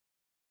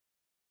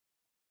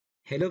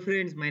Hello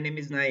friends, my name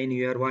is Nai and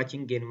you are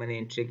watching Gain Money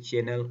and Trick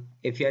channel.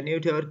 If you are new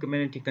to our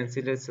community,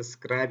 consider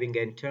subscribing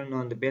and turn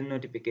on the bell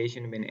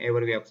notification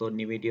whenever we upload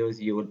new videos,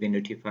 you will be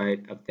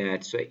notified of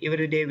that. So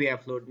every day we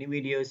upload new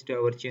videos to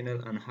our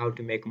channel on how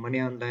to make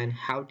money online,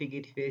 how to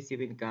get passive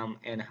income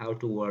and how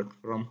to work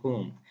from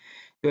home.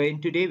 So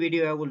in today's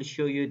video, I will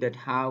show you that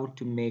how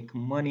to make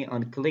money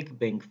on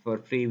ClickBank for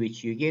free,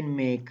 which you can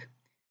make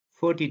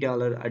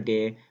 $40 a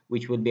day,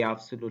 which will be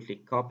absolutely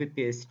copy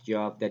paste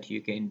job that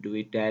you can do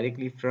it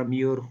directly from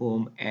your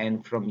home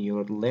and from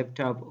your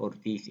laptop or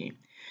PC.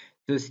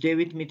 So stay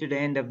with me to the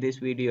end of this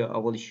video. I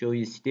will show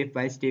you step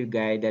by step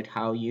guide that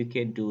how you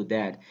can do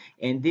that.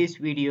 In this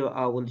video,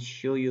 I will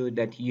show you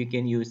that you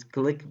can use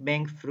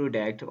ClickBank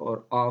product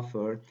or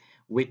offer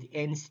with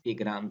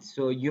Instagram.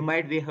 So you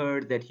might be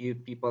heard that you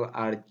people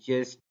are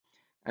just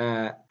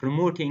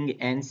promoting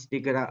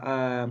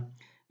Instagram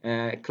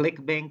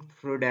ClickBank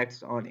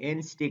products on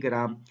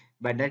Instagram,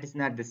 but that is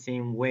not the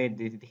same way.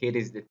 Here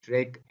is the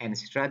trick and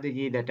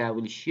strategy that I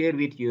will share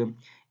with you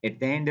at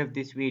the end of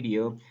this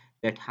video,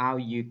 that how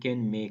you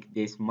can make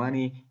this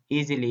money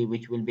easily,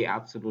 which will be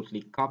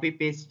absolutely copy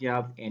paste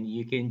job and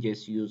you can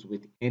just use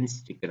with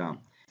Instagram.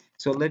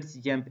 So let's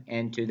jump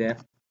into the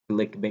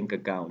ClickBank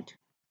account.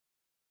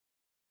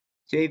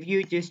 So if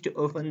you just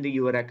open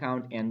your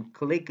account and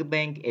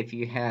ClickBank, if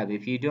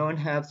you don't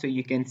have, so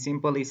you can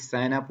simply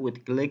sign up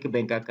with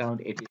ClickBank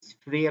account. It is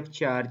free of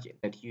charge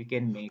that you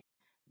can make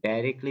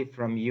directly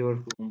from your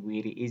home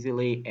very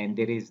easily, and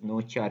there is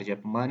no charge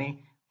of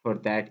money for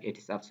that. It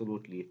is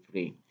absolutely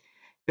free.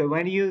 So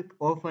when you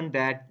open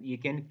that, you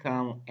can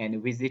come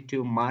and visit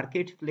to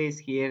marketplace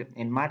here,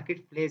 and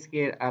marketplace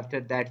here. After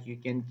that, you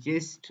can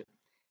just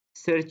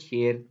search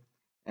here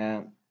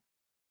uh,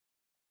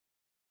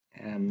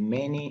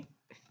 manifestation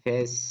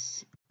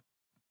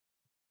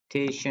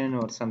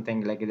or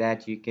something like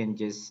that. You can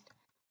just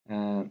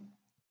uh,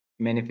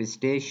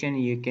 manifestation,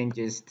 you can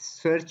just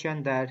search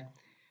on that.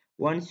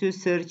 Once you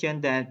search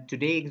on that,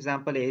 today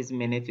example is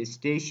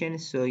manifestation,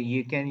 so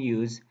you can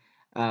use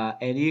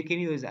and you can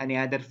use any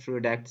other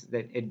products,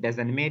 that it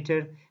doesn't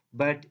matter.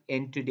 But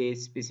in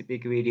today's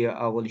specific video,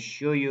 I will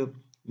show you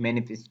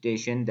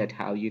manifestation, that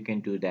how you can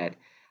do that.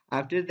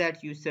 After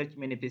that, you search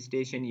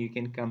manifestation, you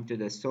can come to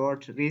the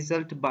sort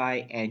result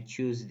by and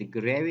choose the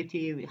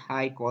gravity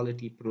high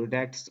quality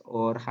products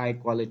or high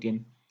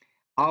quality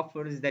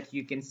offers that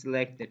you can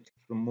select that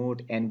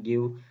promote and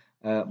give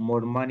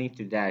more money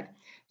to that.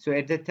 So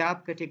at the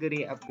top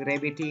category of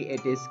gravity,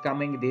 it is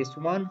coming this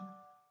one.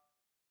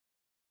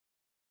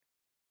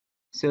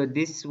 So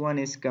this one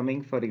is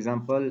coming, for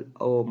example,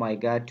 oh my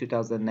god,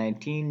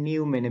 2019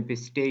 new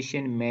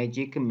manifestation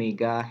magic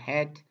mega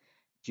hat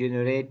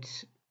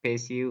generate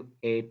passive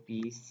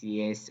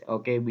APCS,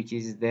 okay, which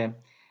is the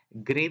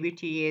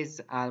gravity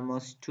is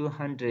almost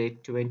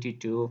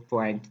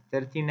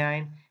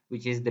 222.39,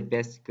 which is the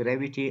best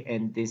gravity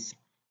in this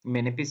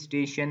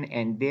manifestation,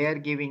 and they are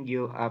giving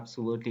you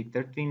absolutely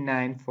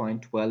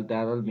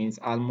 $39.12, means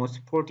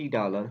almost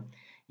 $40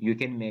 you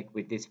can make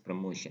with this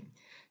promotion.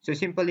 So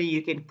simply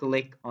you can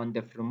click on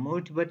the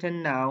promote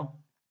button now.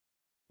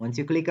 Once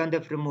you click on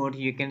the promote,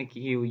 you can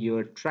give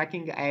your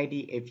tracking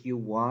ID if you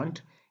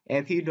want.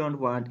 If you don't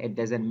want, it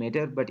doesn't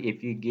matter, but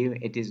if you give,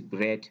 it is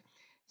great.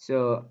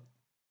 So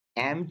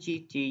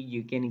MGT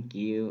you can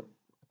give,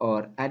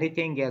 or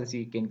anything else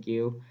you can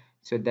give,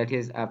 so that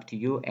is up to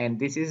you. And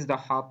this is the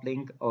hop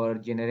link or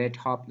generate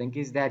hop link,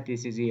 is that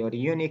this is your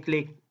unique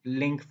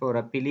link for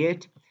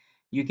affiliate.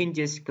 You can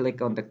just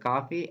click on the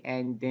copy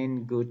and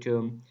then go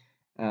to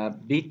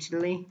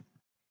bit.ly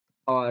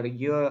or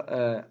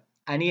your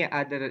any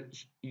other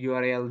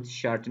URL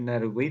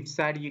shortener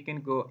website. You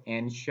can go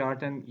and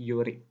shorten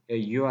your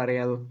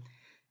URL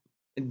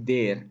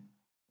there.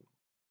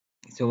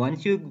 So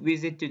once you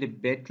visit to the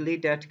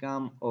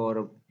bit.ly.com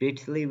or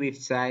bit.ly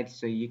website,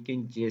 so you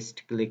can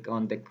just click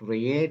on the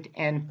create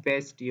and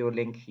paste your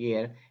link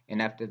here,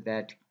 and after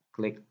that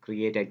click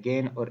create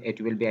again, or it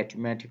will be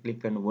automatically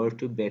convert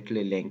to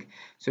bit.ly link.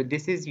 So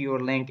this is your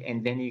link,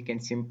 and then you can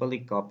simply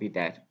copy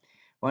that.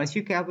 Once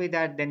you copy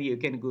that, then you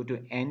can go to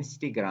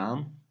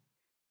Instagram.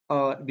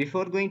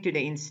 Before going to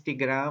the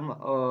Instagram,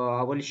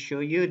 I will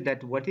show you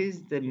that what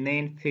is the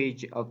main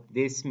page of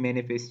this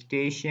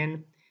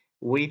manifestation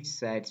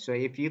website. So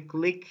if you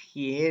click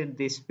here,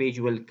 this page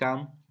will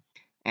come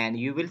and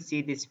you will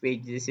see this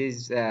page. This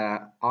is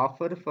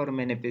offer for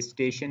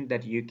manifestation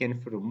that you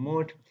can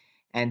promote,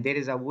 and there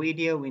is a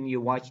video. When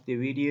you watch the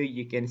video,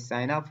 you can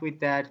sign up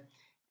with that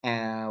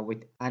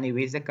with any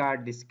Visa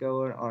card,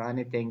 Discover, or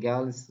anything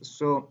else.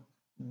 So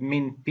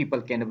mean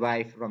people can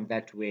buy from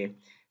that way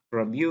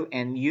from you,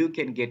 and you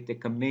can get the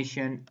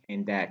commission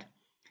in that.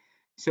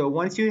 So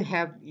once you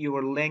have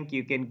your link,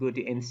 you can go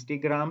to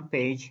Instagram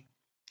page.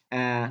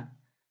 uh,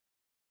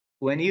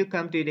 when you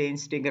come to the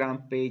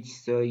Instagram page,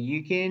 so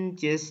you can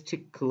just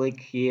click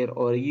here,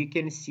 or you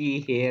can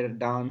see here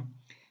down.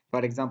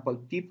 For example,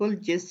 people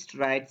just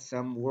write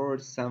some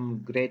words,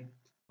 some great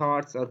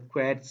thoughts or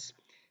quotes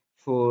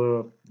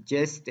for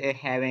just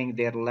having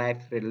their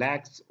life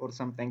relaxed or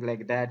something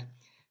like that.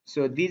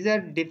 So these are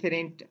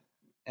different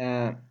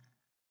uh,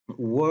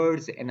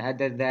 words and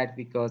other that,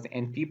 because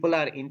and people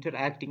are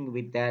interacting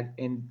with that.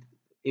 And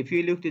if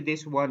you look to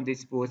this one,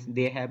 this post,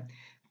 they have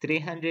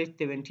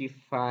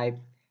 375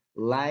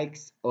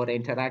 likes or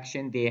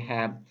interaction they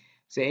have.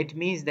 So it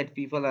means that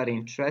people are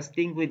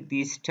interesting with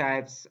these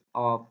types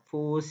of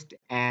post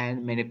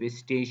and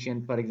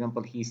manifestation. For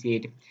example, he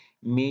said,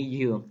 may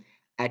you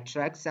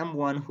attract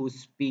someone who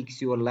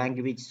speaks your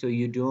language so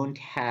you don't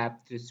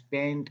have to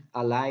spend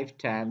a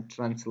lifetime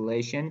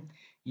translation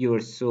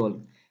your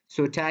soul.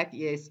 So type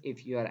yes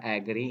if you are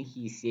agree,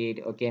 he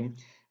said. Okay.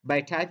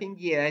 By typing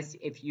yes,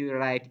 if you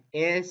write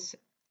yes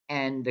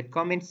and the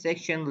comment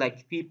section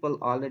like people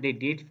already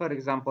did, for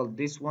example,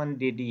 this one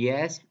did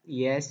yes,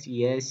 yes,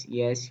 yes,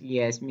 yes,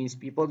 yes, means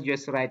people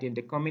just write in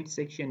the comment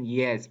section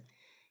yes.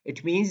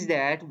 It means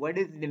that what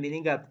is the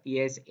meaning of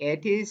yes?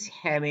 It is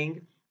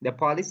having the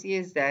policy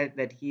is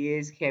that he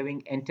is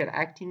having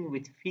interacting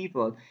with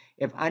people.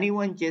 If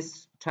anyone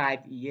just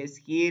type yes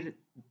here,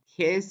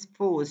 his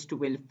post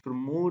will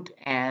promote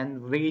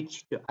and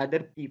reach to other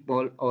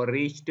people or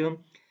reach to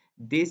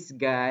this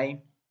guy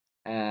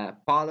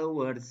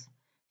followers,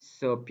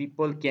 so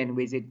people can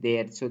visit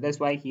there. So that's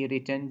why he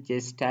written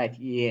just type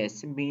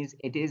yes, means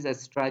it is a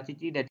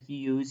strategy that he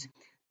used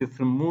to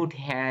promote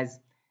his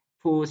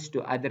post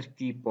to other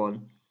people.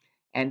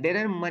 And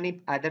there are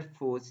many other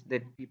posts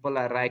that people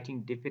are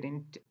writing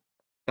different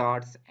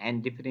thoughts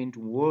and different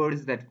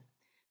words that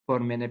for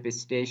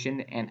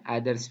manifestation and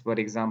others. For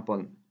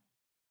example,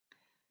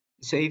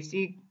 so if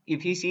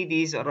you see,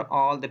 these are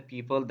all the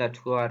people that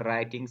who are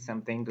writing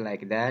something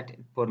like that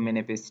for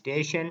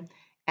manifestation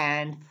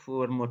and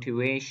for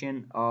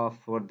motivation of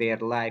for their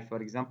life.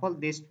 For example,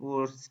 this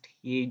post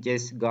he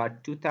just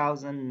got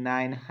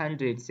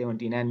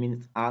 2,979,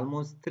 means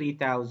almost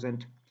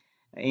 3,000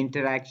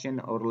 interaction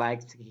or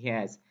likes he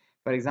has.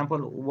 For example,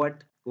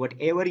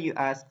 whatever you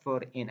ask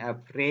for in a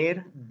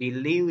prayer,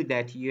 believe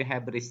that you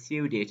have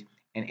received it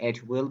and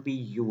it will be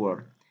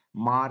your.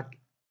 Mark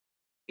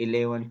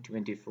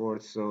 11:24.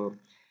 So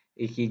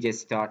he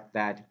just taught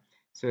that.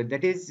 So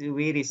that is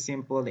very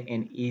simple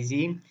and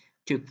easy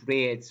to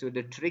create. So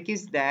the trick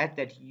is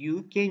that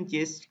you can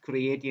just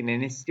create an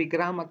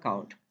Instagram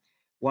account.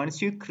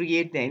 Once you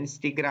create the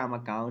Instagram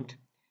account,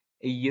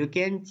 you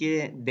can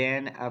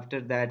then after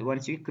that,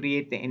 once you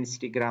create the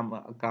Instagram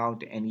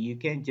account, and you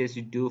can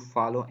just do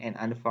follow and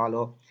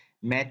unfollow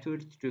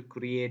methods to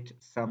create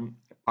some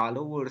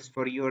followers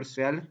for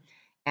yourself.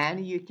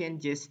 And you can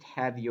just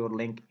have your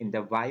link in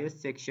the bio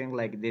section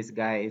like this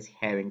guy is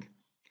having.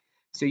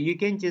 So you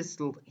can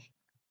just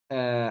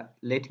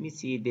let me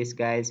see, this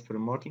guy is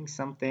promoting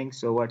something.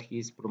 So what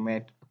he's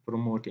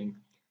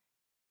promoting,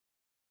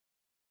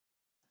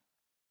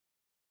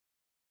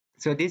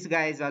 so this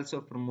guy is also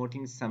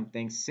promoting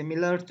something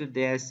similar to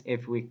this.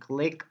 If we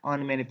click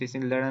on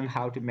manifesting, learn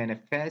how to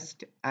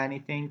manifest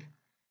anything,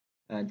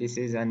 this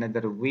is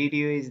another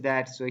video is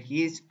that. So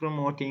he is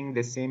promoting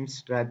the same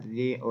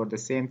strategy or the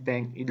same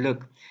thing.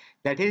 Look,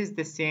 that is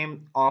the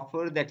same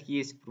offer that he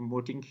is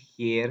promoting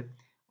here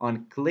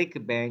on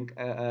ClickBank.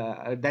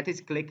 That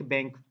is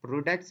ClickBank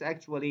products.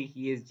 Actually,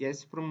 he is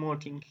just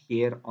promoting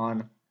here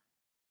uh,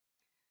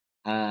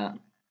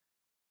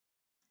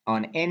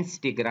 on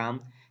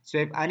Instagram. So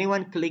if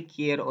anyone click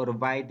here or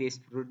buy this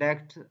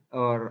product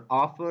or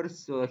offer,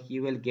 so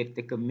he will get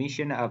the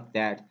commission of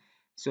that.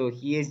 So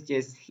he is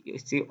just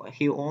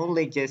he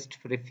only just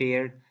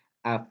prepared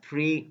a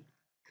free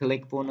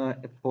click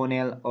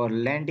funnel or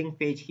landing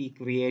page he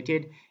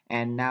created,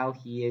 and now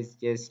he is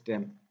just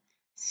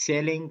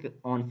selling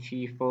on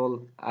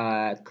people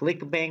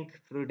ClickBank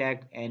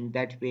product, and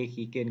that way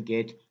he can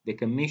get the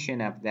commission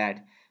of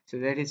that. So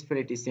that is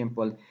pretty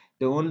simple.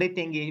 The only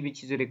thing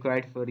which is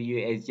required for you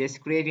is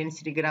just create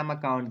Instagram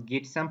account,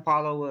 get some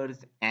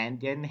followers, and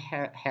then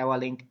have a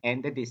link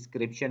in the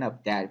description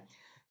of that.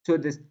 So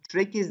the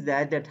trick is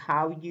that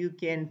how you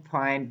can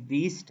find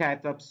these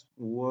type of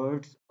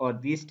words or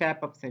these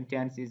type of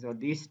sentences or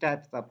these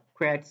types of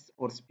quotes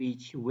or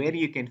speech where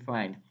you can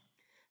find.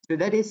 So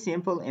that is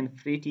simple and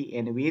pretty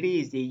and very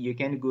easy. You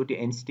can go to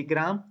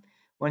Instagram.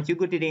 Once you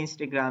go to the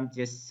Instagram,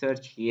 just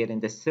search here in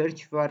the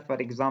search bar, for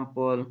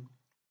example,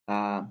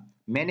 uh,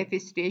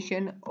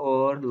 manifestation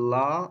or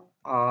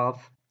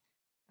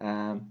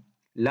um,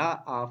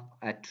 law of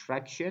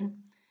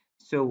attraction.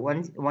 So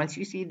once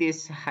you see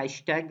this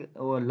hashtag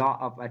or law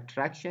of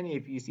attraction,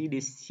 if you see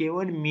this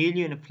 7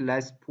 million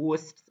plus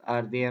posts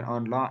are there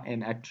on law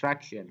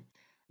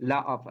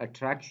of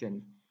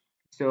attraction.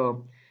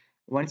 So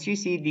once you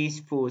see these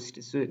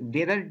posts, so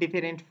there are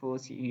different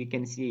posts you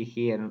can see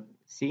here.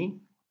 See,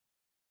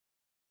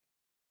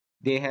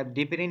 they have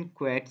different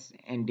quotes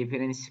and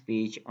different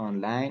speech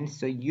online.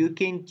 So you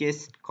can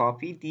just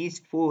copy these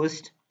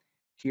posts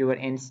to your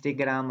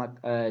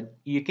Instagram.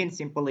 You can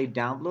simply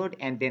download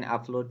and then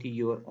upload to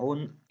your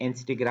own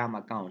Instagram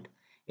account.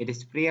 It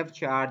is free of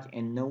charge,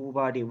 and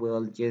nobody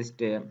will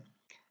just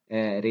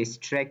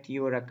restrict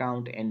your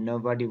account, and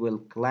nobody will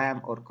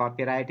claim or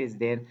copyright is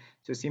there.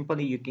 So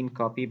simply you can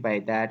copy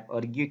by that,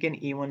 or you can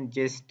even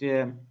just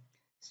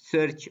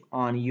search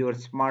on your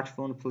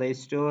smartphone Play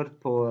Store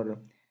for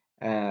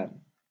uh,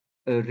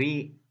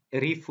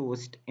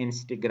 repost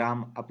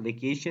Instagram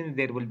application.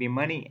 There will be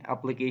many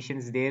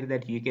applications there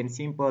that you can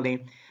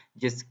simply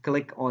just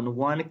click on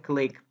one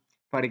click.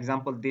 For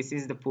example, this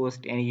is the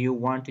post and you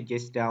want to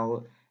just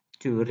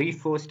to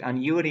repost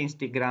on your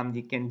Instagram,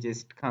 you can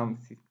just come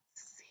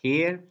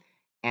here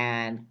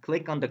and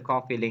click on the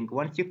copy link.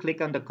 Once you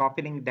click on the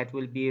copy link, that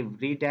will be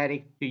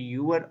redirect to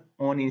your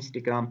own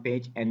Instagram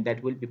page and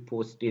that will be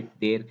posted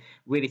there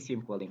very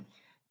simply.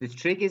 The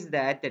trick is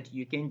that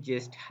you can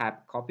just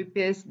have copy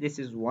paste. This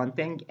is one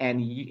thing, and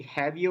you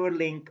have your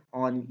link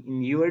on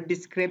in your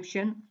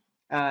description,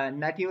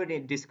 not your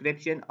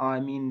description, I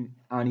mean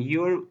on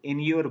your in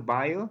your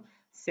bio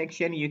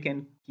section you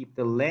can keep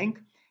the link.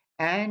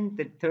 And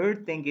the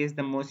third thing is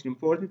the most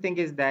important thing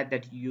is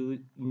that you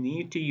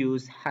need to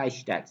use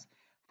hashtags.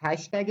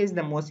 Hashtag is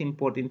the most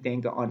important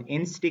thing on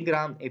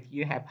Instagram. If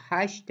you have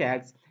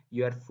hashtags,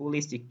 you are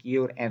fully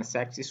secure and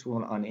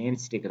successful on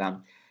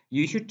Instagram.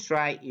 You should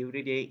try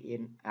every day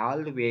in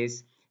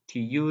always to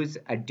use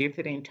a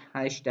different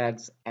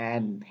hashtags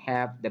and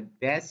have the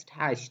best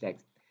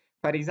hashtags.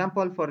 For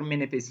example, for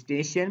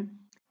manifestation,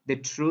 the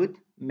truth,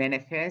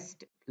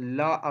 manifest,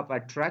 law of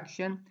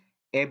attraction,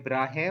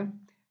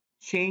 Abraham,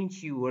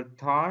 change your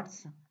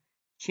thoughts,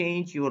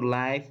 change your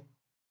life,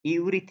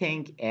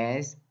 everything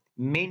as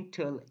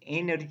mental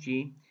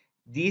energy.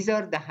 These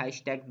are the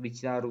hashtags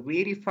which are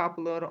very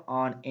popular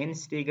on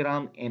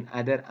Instagram and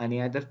other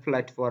any other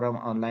platform,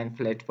 online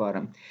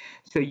platform.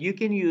 So you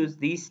can use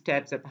these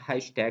types of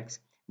hashtags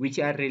which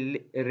are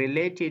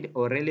related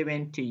or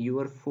relevant to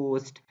your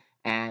post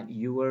and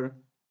your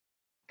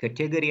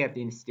category of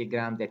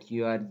Instagram that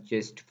you are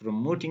just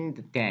promoting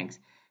the things.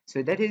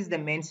 So that is the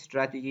main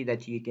strategy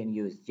that you can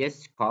use.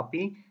 Just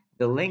copy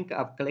the link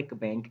of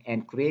ClickBank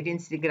and create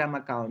Instagram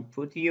account.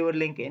 Put your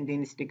link in the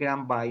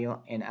Instagram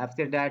bio, and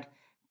after that,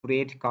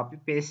 create copy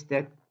paste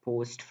the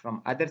post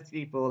from other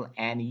people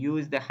and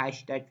use the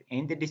hashtag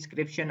in the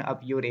description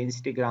of your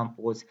Instagram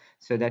post.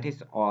 So that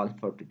is all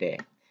for today.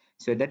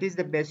 So that is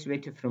the best way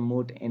to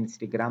promote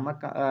Instagram,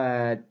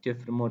 to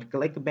promote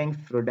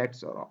ClickBank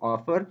products or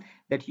offer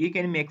that you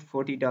can make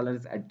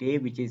 $40 a day,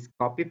 which is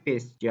copy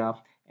paste job,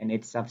 and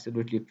it's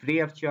absolutely free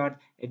of charge.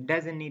 It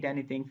doesn't need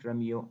anything from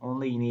you,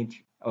 only need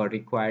or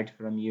required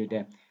from you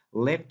the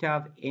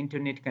laptop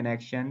internet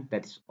connection.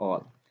 That's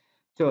all.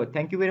 So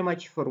thank you very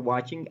much for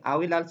watching. I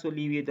will also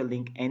leave you the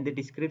link in the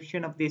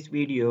description of this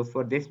video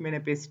for this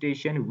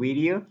manifestation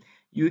video.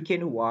 You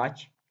can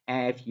watch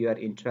if you are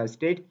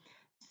interested.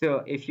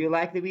 So if you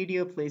like the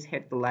video, please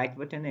hit the like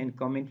button and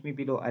comment me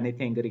below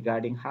anything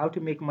regarding how to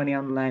make money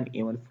online,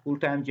 even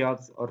full-time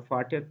jobs or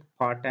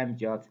part-time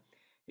jobs.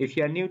 If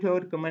you are new to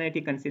our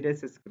community, consider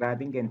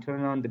subscribing and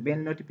turn on the bell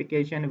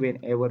notification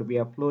whenever we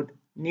upload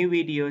new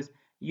videos.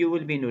 You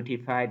will be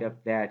notified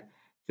of that.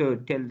 So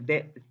till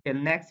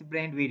next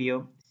brand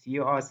video, see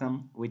you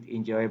awesome with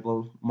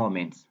enjoyable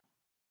moments.